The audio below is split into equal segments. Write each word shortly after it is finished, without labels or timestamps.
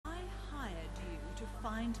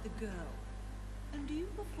find the girl, and you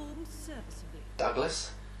performed serviceably.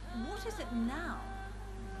 Douglas? What is it now?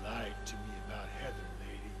 You lied to me about Heather,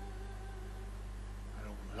 lady. I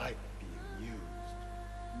don't like being used.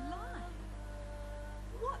 Lie?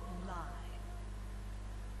 What lie?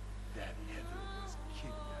 That Heather was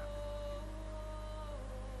kidnapped.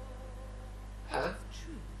 Huh?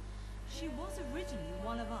 True. She was originally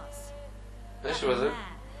one of us. No, she That wasn't.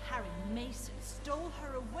 man, Harry Mason, stole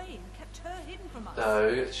her away and kept her hidden from us.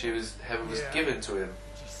 No, she was. Heaven was Yeah. given to him.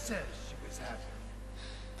 She said she was happy.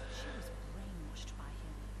 She was brainwashed by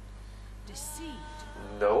him, deceived.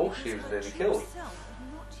 No, because she was her nearly true killed. self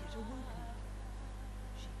had not yet awoken.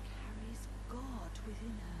 She carries God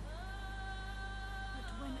within her. But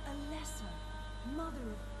when Alessa, Mother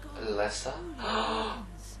of God, Alessa? truly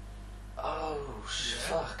awakens, Oh,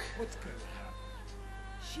 fuck. What's gonna happen?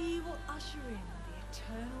 she will usher in the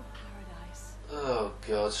eternal paradise, Oh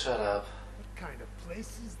god, shut up. What kind of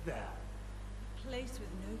place is that? a place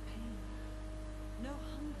with no pain, no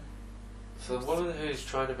hunger. For the woman who's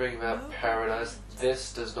trying to bring about paradise,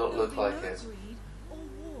 this does not look There'll like be no it. greed or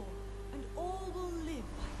war, and all will live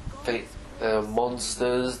by God's There are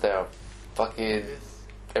monsters, there are fucking...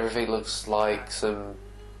 Everything looks like some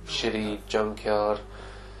shitty junkyard.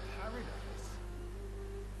 Paradise.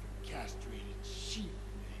 For castrated sheep,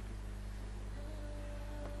 maybe.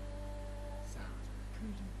 Sounds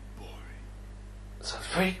pretty boring. Sounds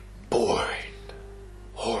pretty boring.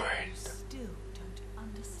 Horrid. still don't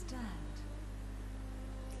understand.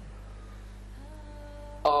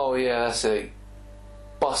 Oh yeah, that's it.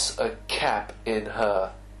 Bust a cap in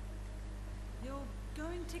her. You're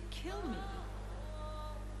going to kill me.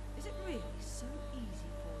 Is it really so easy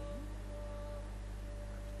for you?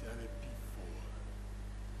 Done it before.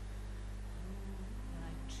 Then I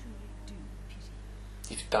truly do pity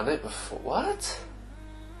you. You've done it before. What?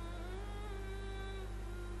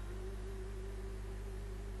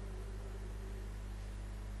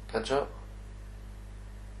 Gunshot?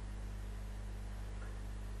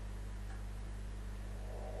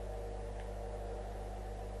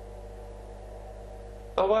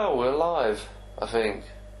 Oh wow, we're alive, I think.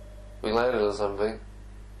 We landed on something.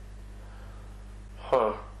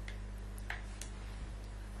 Huh.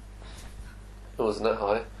 It wasn't that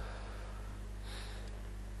high.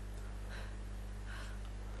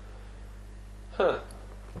 Huh.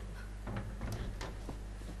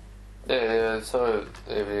 Yeah, so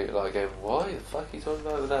if you like going, why the fuck are you talking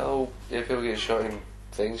about with that whole people get shot in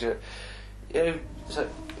things? It's like,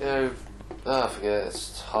 I forget it,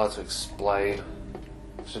 it's hard to explain.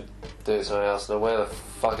 I should do something else now. Where the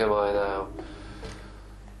fuck am I now?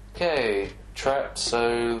 Okay, trapped,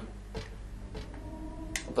 so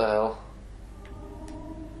what the hell?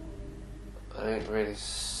 I don't really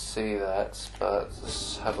see that, but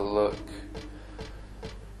let's have a look.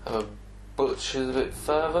 Have a butcher's a bit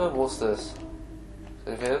further. What's this?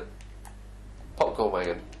 Anything here? Popcorn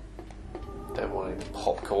wagon. Don't want any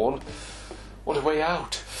popcorn. What a way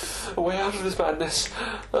out! A way out of this madness!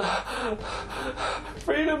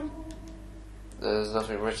 Freedom! There's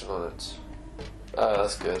nothing written on it. Oh,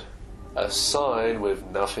 that's good. A sign with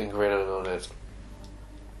nothing written on it.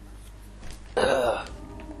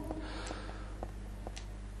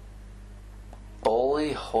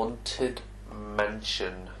 Bully Haunted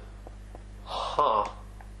Mansion. Huh.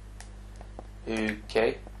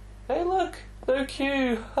 Okay. Hey look! No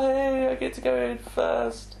queue! Hey, I get to go in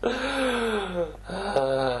first! Oh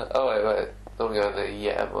wait. Don't go in there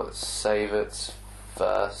yet. I might save it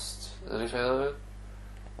first. Anything on it?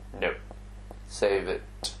 Nope. Save it.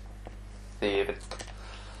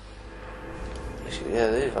 Actually, yeah,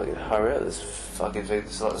 if I can hurry up this fucking thing.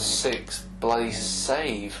 It's like 6 bloody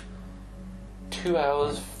save. 2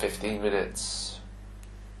 hours, 15 minutes.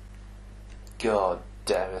 God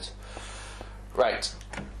damn it. Right.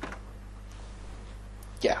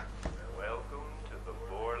 Yeah. Welcome to the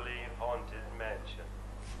Borley Haunted Mansion.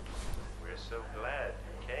 We're so glad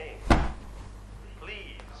you came.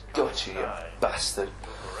 Please come Gotcha, you inside. bastard.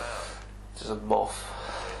 Look around. Just a moth.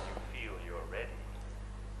 When you feel you're ready,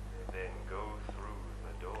 then go through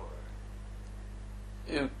the door.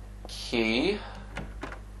 Okay.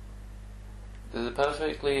 Is it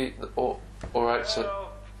perfectly alright to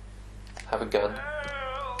have a gun?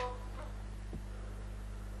 Help!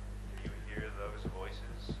 Do you hear those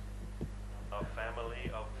voices? A family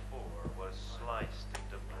of 4 was sliced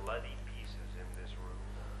into bloody pieces in this room.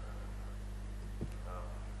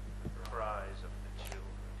 The cries of the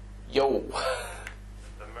children. Yo!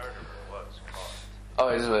 The murderer was caught. Oh,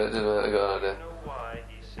 just a minute, I got an Do idea. you know why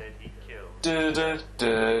he said he killed?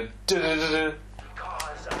 Du-du-du-du-du-du-du.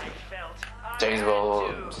 Because I felt I James had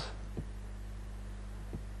Bond. to.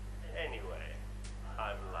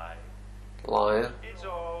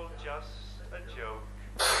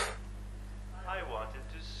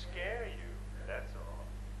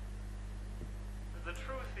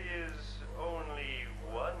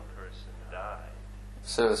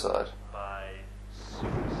 Suicide. by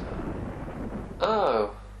suicide.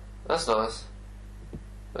 Oh, that's nice.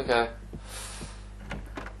 Okay.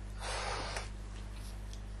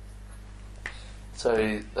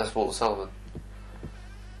 So that's Walter Sullivan.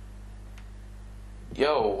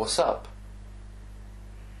 Yo, what's up?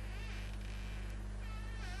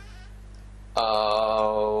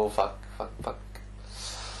 Oh, fuck.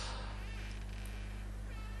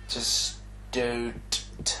 Just don't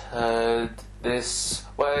turn this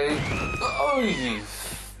way. Oh, you.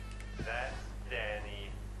 That's Danny.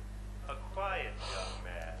 A quiet young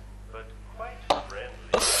man, but quite friendly.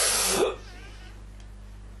 As you can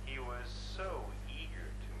see. He was so eager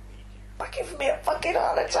to meet you. Give me a fucking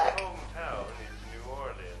heart His hometown is New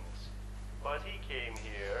Orleans, but he came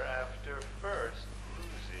here after first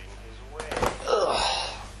losing his way.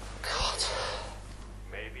 Ugh. God.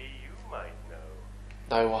 Maybe you might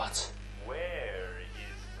know. Know what? Where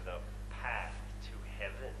is the path to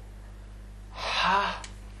heaven? Ha!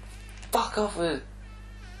 Fuck off with it.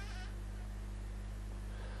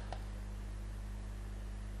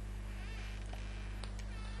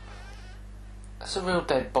 That's a real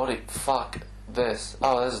dead body. Fuck this.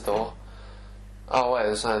 Oh, there's a door. Oh wait,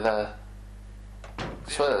 there's no there. I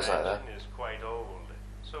swear there's no there. mansion is quite old,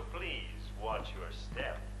 so please watch your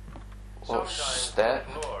step. What Sometimes step?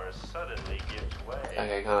 the floor suddenly gives way.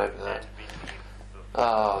 Okay, can't open that. And beneath the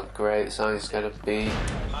Oh great, something's gonna be.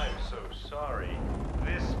 I'm so sorry.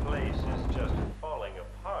 This place is just falling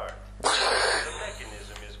apart. The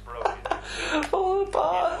mechanism is broken. Fall It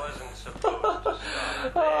apart! wasn't supposed to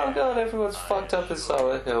stop Oh there. god, everyone's fucked up in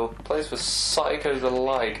Silent Hill. Place for psychos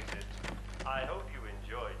alike. I hope you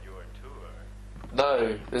enjoyed your tour.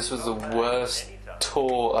 No, this was the worst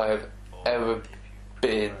tour I've ever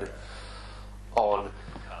been on.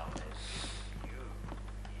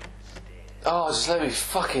 Oh, just let me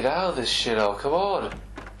fucking out of this shit, oh, come on.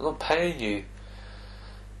 I'm not paying you.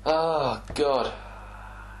 Oh, God.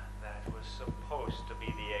 That was supposed to be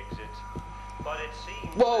the exit, but it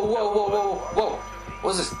seems. Whoa, whoa, whoa, whoa, whoa.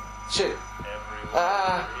 What's this? Shit.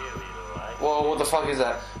 Ah. Whoa, what the fuck is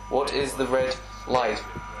that? What is the red light?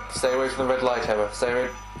 Stay away from the red light, Emma. Stay away.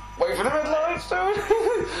 Wait for the red light, stay away.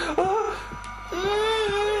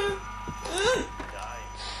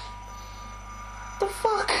 The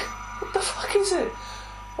fuck? What the fuck is it?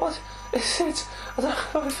 What is it? I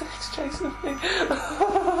don't know if it's chasing me.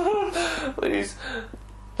 Please.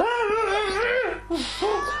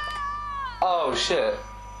 Oh shit.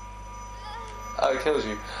 Oh, it kills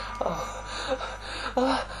you.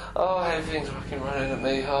 Oh, everything's fucking running at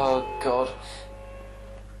me. Oh god.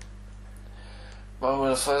 Well,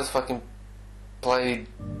 when I first fucking played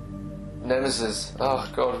Nemesis. Oh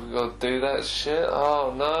god, we gotta do that shit?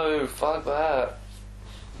 Oh no, fuck that.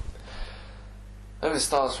 Maybe it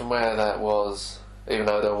starts from where that was, even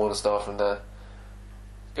though I don't want to start from there.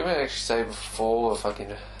 Can we actually say before the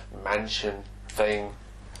fucking mansion thing?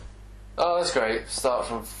 Oh, that's great. Start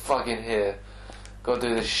from fucking here. Gotta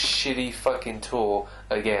do this shitty fucking tour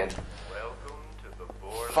again. Welcome to the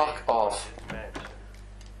Borley Fuck off. Mansion.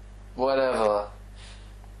 Whatever.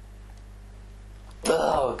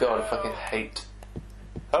 Oh god, I fucking hate.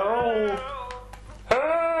 Oh!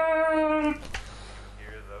 Help!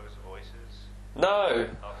 Hear those voices? No!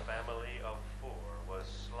 A family of 4 was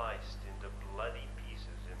sliced into bloody pieces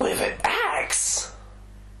in With an axe!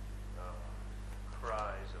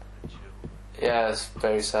 cries of the children. Yeah, it's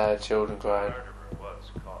very sad, children The crying. murderer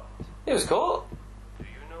was caught. He was caught. Do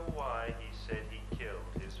you know why he said he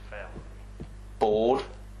killed his family? Bored.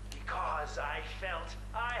 Because I felt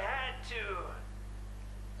I had to.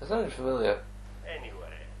 That sounded familiar.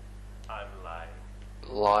 Anyway, I'm lying.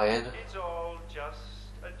 Lion. It's all just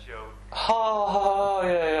a joke. Ha ha, yeah,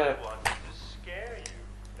 I yeah. wanted to scare you,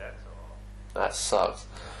 that's all. That sucks.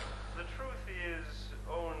 The truth is,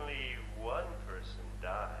 only one person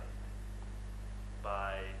died.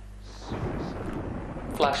 By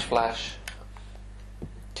suicide. Flash, flash.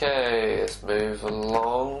 Okay, let's move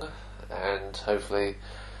along. And hopefully...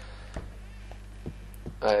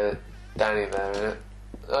 Danny there, innit?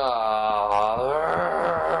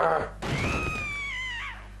 Ah.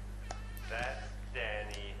 That's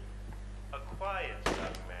Danny. A quiet young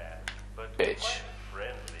man, but Bitch. quite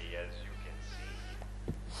friendly as you can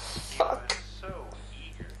see. He Fuck. was so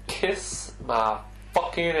eager to Kiss my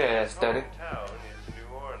fucking ass, Danny. hometown is New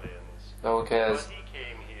Orleans. No one cares. But he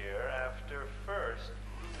came here after first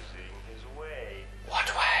losing his way. What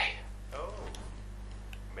way? Oh,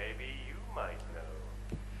 maybe you might know.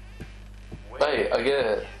 Wait, I get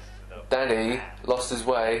it. is the Danny path? lost his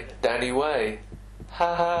way. Danny Way.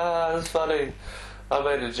 Ha ha, that's funny. I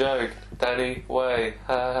made a joke. Danny Way.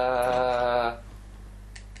 Ha ha.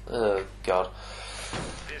 Oh, God.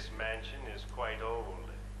 This mansion is quite old,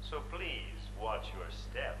 so please watch your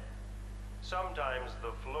step. Sometimes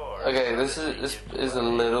the floor. Okay, this is a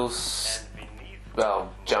little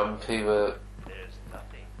jumpy, but There's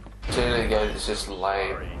nothing. doing it again is just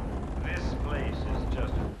lame. Sorry, this place is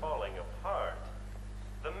just falling apart.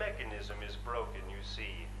 The mechanism is broken, you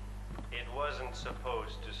see. It wasn't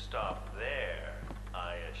supposed to stop there,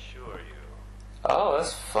 I assure you. Oh,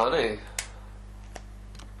 that's funny.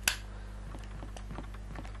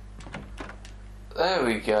 There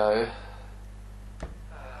we go.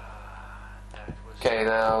 Okay,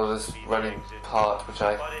 now this running part, which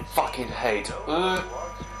I fucking hate.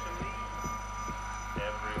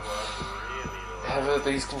 Ever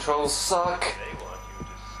these controls suck. They want you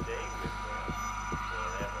to stay with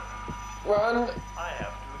them forever. Run! I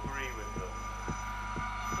have to agree with them.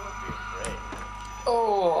 Don't be afraid.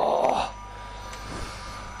 Oh,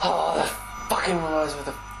 oh, that fucking reminds me of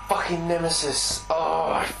the fucking Nemesis.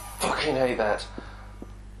 Oh, I fucking hate that.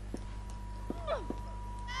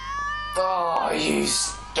 Oh, you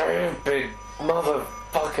stupid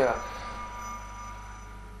motherfucker.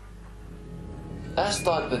 That's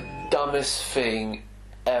like the dumbest thing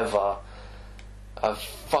ever. A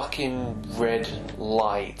fucking red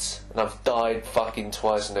light. And I've died fucking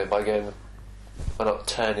twice in it by not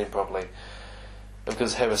turning properly. And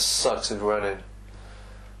because Heather sucks at running.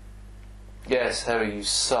 Yes, Heather, you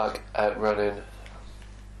suck at running.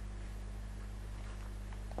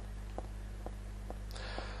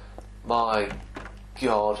 My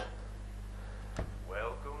God.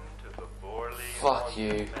 Welcome to the Borley Fuck you.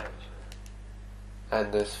 Mansion.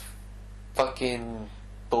 And this fucking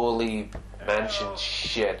Borley mansion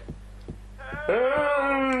shit.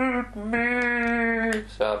 Help me!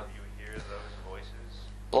 So, You hear those voices?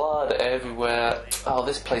 blood everywhere. Oh,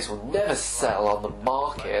 this place will never sell on the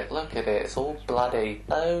market. Look at it, it's all bloody.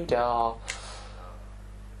 Oh, dar.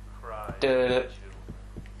 Cry. Duh.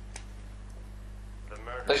 The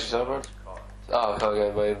murder Thank you so much. was caught. Oh, I can't get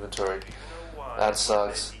in my inventory. Do you know why That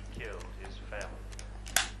sucks. he killed his family?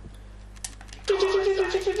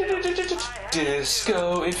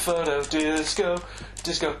 Disco Inferno, disco,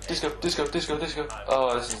 disco, disco, disco, disco, disco.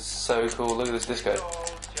 Oh, this is so cool. Look at this disco. It's all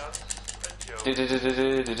just a joke.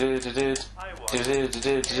 Did-did-did-did-did-did-did. I want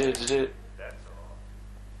Did-did-did-did-did-did. That's all.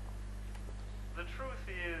 The truth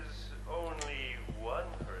is, only one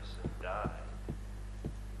person died.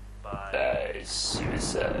 By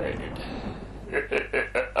Suicide.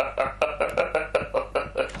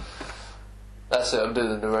 That's it, I'm doing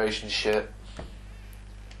the narration shit.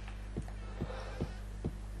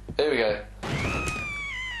 Here we go.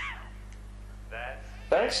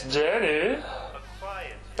 that's That's Jenny. a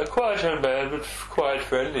quiet A quiet young man, but quite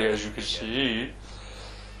friendly, as you can see.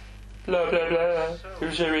 Blah blah blah. It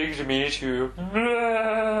was very eager to meet you.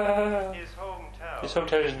 Blah. his hometown. He's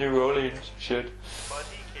sometimes in New Orleans. Shit. But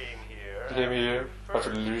he came here. He came here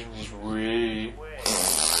after losing his way.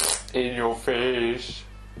 In your face.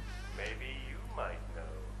 Maybe you might know.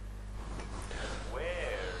 Where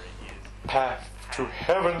is Path to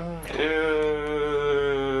heaven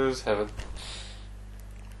is heaven.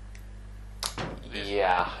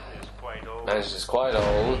 Yeah. is quite old. Mansion is quite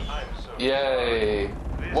old. I'm so Yay.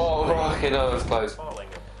 This Whoa, place okay, no, it's close. falling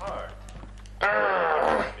apart.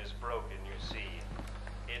 Arrgh. The system is broken, you see.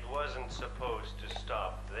 It wasn't supposed to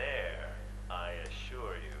stop there, I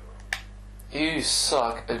assure you. You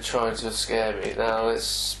suck at trying to scare me. Now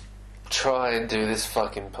let's try and do this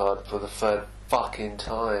fucking part for the third fucking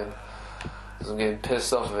time. Because I'm getting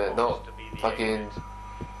pissed off of it. Not To be the fucking... exit.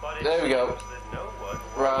 But it There we go. seems that no one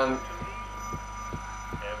Run. wants to